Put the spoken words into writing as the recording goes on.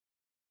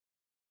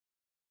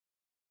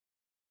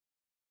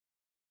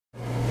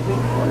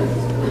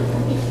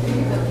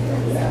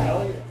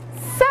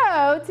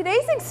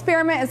today's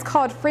experiment is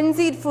called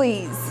Frenzied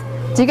Fleas.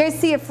 Do you guys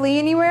see a flea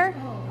anywhere?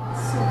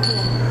 Oh, so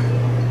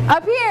cool.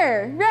 Up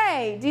here,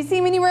 right. Do you see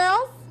him anywhere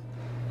else?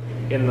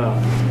 In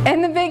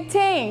the big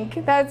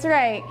tank, that's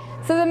right.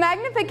 So the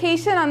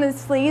magnification on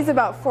this flea is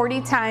about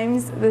 40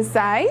 times the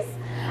size.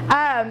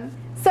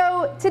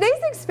 So today's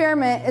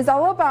experiment is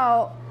all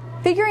about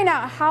figuring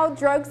out how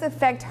drugs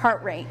affect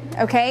heart rate,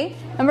 okay?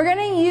 And we're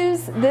gonna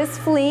use this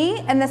flea,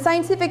 and the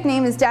scientific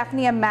name is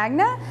Daphnia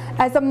magna,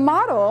 as a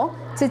model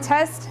to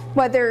test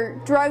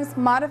whether drugs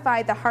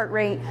modify the heart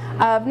rate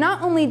of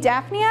not only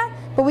Daphnia,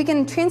 but we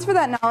can transfer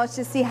that knowledge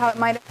to see how it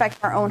might affect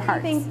our own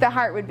hearts. What do you think the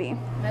heart would be? Am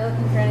I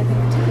looking for anything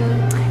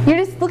particular?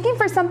 You're just looking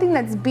for something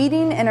that's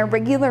beating in a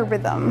regular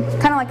rhythm,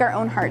 kind of like our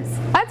own hearts.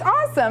 That's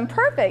awesome,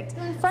 perfect.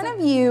 In front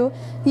of you,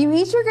 you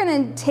each are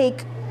gonna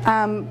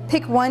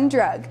pick one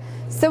drug.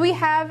 So we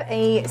have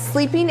a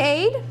sleeping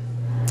aid,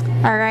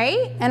 all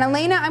right? And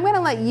Elena, I'm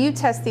gonna let you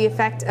test the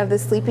effect of the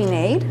sleeping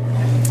aid.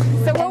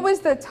 So what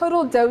was the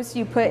total dose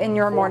you put in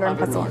your mortar and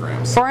pestle?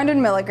 400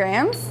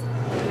 milligrams.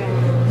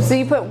 So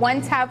you put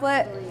one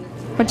tablet,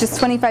 which is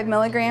 25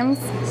 milligrams.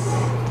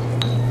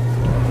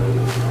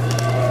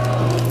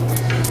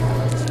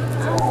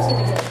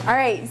 All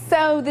right,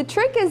 so the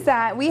trick is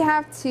that we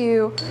have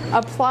to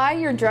apply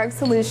your drug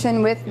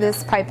solution with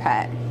this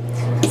pipette.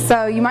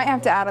 So you might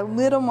have to add a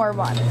little more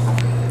water.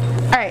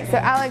 All right, so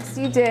Alex,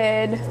 you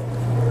did,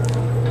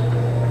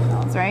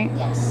 right?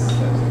 Yes.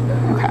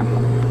 Okay.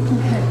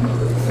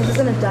 I'm just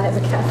gonna die of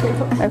a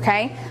caffeine.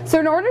 Okay, so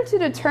in order to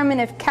determine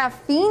if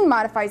caffeine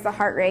modifies the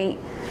heart rate,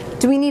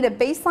 do we need a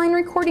baseline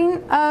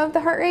recording of the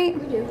heart rate?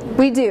 We do.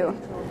 We do.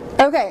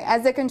 Okay,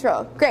 as a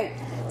control. Great.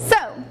 So,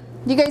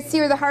 you guys see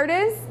where the heart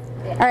is?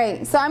 Yeah. All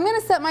right, so I'm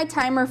gonna set my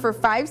timer for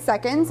 5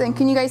 seconds, and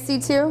can you guys see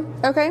too?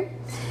 Okay.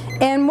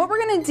 And what we're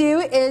gonna do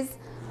is,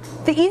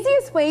 the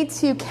easiest way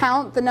to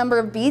count the number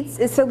of beats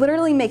is to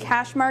literally make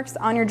hash marks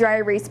on your dry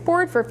erase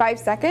board for 5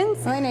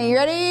 seconds. Elena, you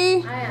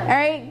ready? I am. All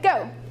right,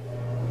 go.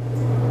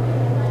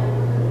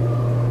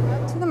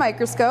 To the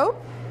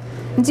microscope.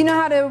 Do you know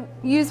how to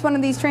use one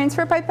of these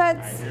transfer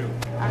pipettes?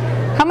 I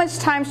do. How much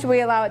time should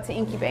we allow it to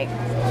incubate?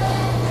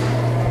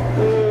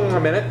 A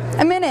minute.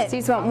 A minute. So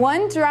you just want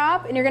one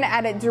drop, and you're going to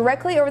add it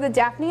directly over the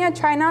Daphnia.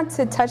 Try not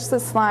to touch the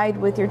slide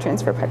with your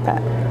transfer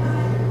pipette.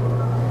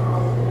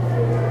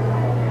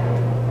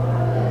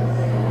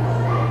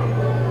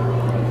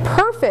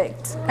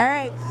 Perfect. All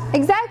right.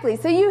 Exactly.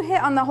 So you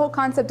hit on the whole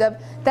concept of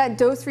that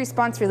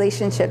dose-response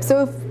relationship.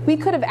 So if we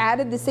could have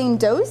added the same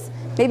dose,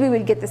 maybe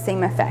we'd get the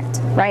same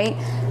effect, right?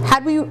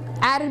 Had we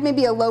added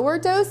maybe a lower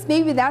dose,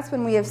 maybe that's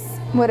when we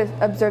would have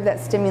observed that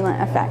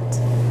stimulant effect.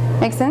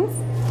 Make sense?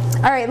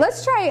 All right,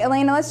 let's try,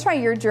 Elena, let's try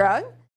your drug.